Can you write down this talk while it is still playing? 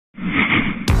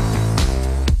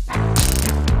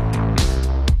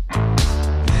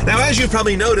As you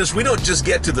probably noticed, we don't just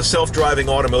get to the self-driving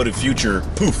automotive future,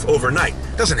 poof, overnight.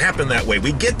 It doesn't happen that way.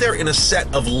 We get there in a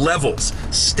set of levels,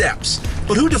 steps.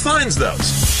 But who defines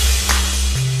those?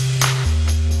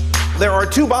 There are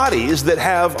two bodies that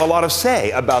have a lot of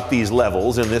say about these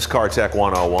levels in this Car Tech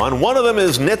 101. One of them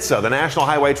is NHTSA, the National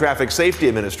Highway Traffic Safety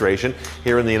Administration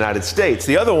here in the United States.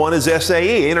 The other one is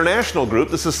SAE, International Group,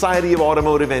 the Society of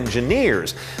Automotive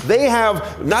Engineers. They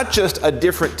have not just a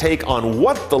different take on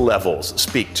what the levels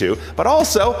speak to, but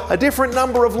also a different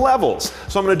number of levels.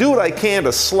 So I'm going to do what I can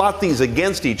to slot these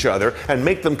against each other and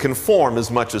make them conform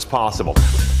as much as possible.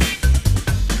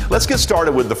 Let's get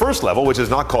started with the first level, which is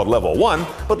not called level 1,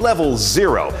 but level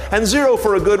 0. And 0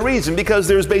 for a good reason, because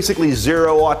there's basically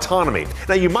zero autonomy.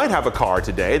 Now, you might have a car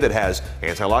today that has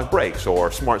anti-lock brakes or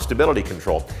smart stability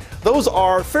control. Those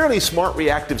are fairly smart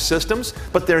reactive systems,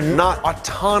 but they're not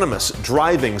autonomous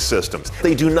driving systems.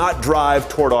 They do not drive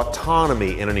toward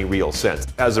autonomy in any real sense.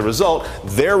 As a result,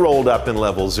 they're rolled up in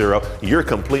level 0. You're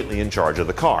completely in charge of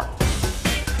the car.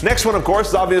 Next one, of course,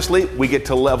 is obviously we get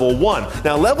to level 1.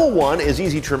 Now, level 1 is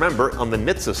easy to remember on the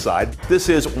NHTSA side. This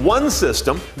is one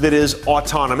system that is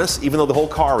autonomous, even though the whole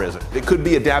car isn't. It could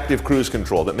be adaptive cruise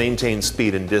control that maintains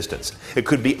speed and distance. It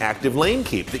could be active lane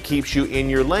keep that keeps you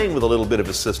in your lane with a little bit of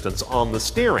assistance on the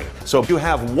steering. So you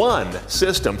have one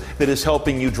system that is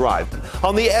helping you drive.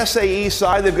 On the SAE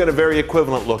side, they've got a very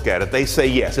equivalent look at it. They say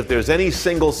yes, if there's any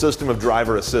single system of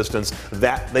driver assistance,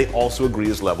 that they also agree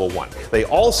is level 1. They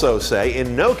also say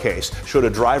in no case should a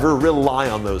driver rely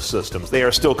on those systems. They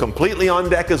are still completely on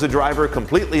deck as a driver,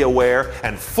 completely aware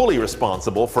and fully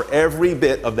responsible for every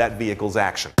bit of that vehicle's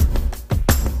action.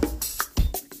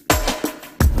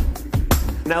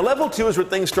 Now, level 2 is where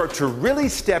things start to really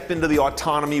step into the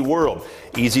autonomy world.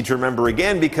 Easy to remember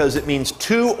again because it means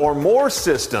 2 or more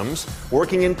systems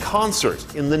working in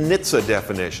concert in the NHTSA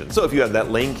definition. So if you have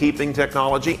that lane keeping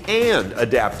technology and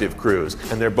adaptive cruise,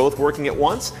 and they're both working at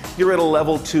once, you're at a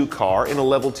level 2 car in a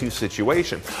level 2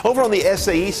 situation. Over on the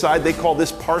SAE side, they call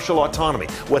this partial autonomy.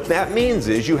 What that means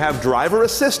is you have driver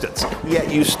assistance,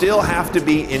 yet you still have to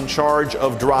be in charge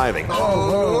of driving.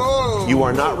 You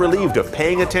are not relieved of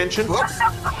paying attention,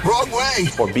 wrong way,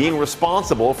 or being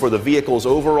responsible for the vehicle's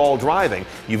overall driving.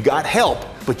 You've got help,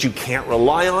 but you can't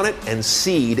rely on it and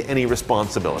cede any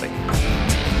responsibility.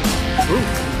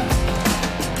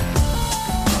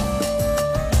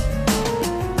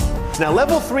 Now,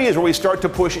 level 3 is where we start to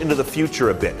push into the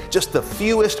future a bit. Just the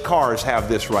fewest cars have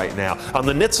this right now. On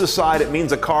the NHTSA side, it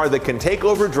means a car that can take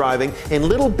over driving in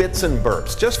little bits and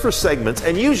burps, just for segments,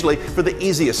 and usually for the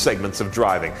easiest segments of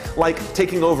driving, like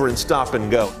taking over in stop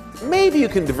and go. Maybe you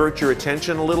can divert your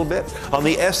attention a little bit. On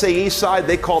the SAE side,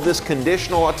 they call this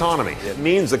conditional autonomy. It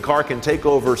means the car can take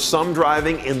over some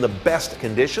driving in the best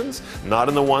conditions, not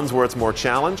in the ones where it's more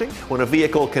challenging, when a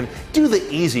vehicle can do the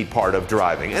easy part of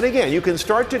driving. And again, you can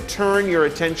start to turn your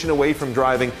attention away from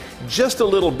driving just a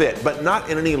little bit, but not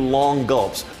in any long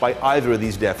gulps by either of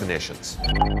these definitions.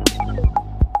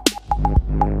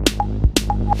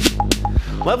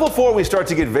 Level 4, we start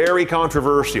to get very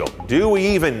controversial. Do we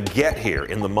even get here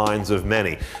in the minds of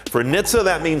many? For NHTSA,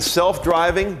 that means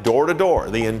self-driving,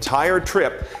 door-to-door. The entire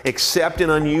trip, except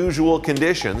in unusual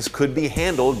conditions, could be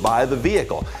handled by the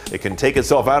vehicle. It can take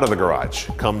itself out of the garage,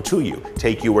 come to you,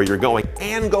 take you where you're going,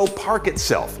 and go park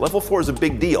itself. Level 4 is a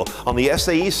big deal. On the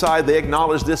SAE side, they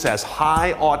acknowledge this as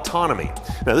high autonomy.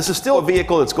 Now, this is still a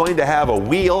vehicle that's going to have a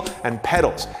wheel and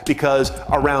pedals, because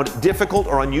around difficult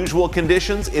or unusual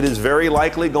conditions, it is very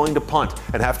likely going to punt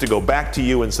and have to go back to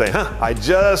you and say, I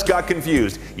just got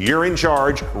confused. You're in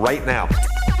charge right now.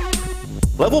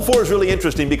 Level 4 is really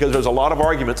interesting because there's a lot of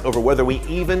arguments over whether we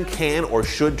even can or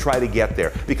should try to get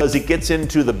there, because it gets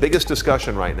into the biggest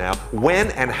discussion right now.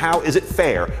 When and how is it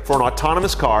fair for an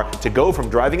autonomous car to go from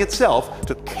driving itself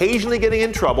to occasionally getting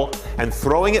in trouble and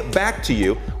throwing it back to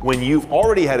you when you've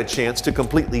already had a chance to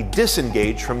completely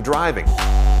disengage from driving?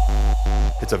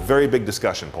 It's a very big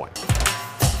discussion point.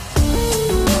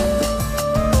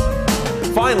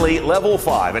 Finally, level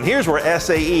 5, and here's where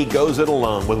SAE goes it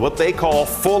alone with what they call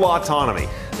full autonomy.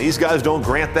 These guys don't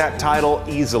grant that title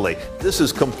easily. This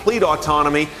is complete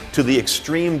autonomy to the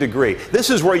extreme degree. This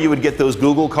is where you would get those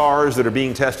Google cars that are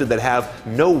being tested that have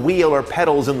no wheel or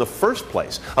pedals in the first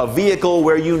place. A vehicle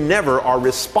where you never are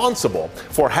responsible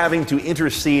for having to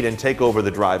intercede and take over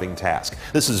the driving task.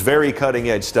 This is very cutting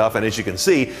edge stuff, and as you can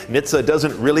see, NHTSA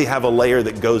doesn't really have a layer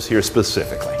that goes here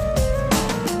specifically.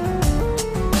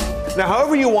 Now,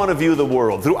 however you want to view the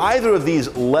world, through either of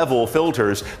these level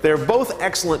filters, they're both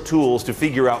excellent tools to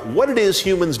figure out what it is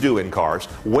humans do in cars,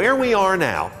 where we are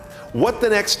now, what the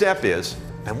next step is,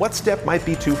 and what step might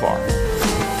be too far.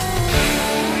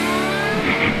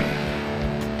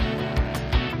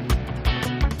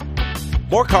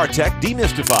 More car tech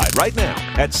demystified right now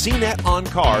at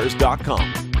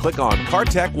cnetoncars.com. Click on Car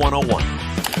Tech 101.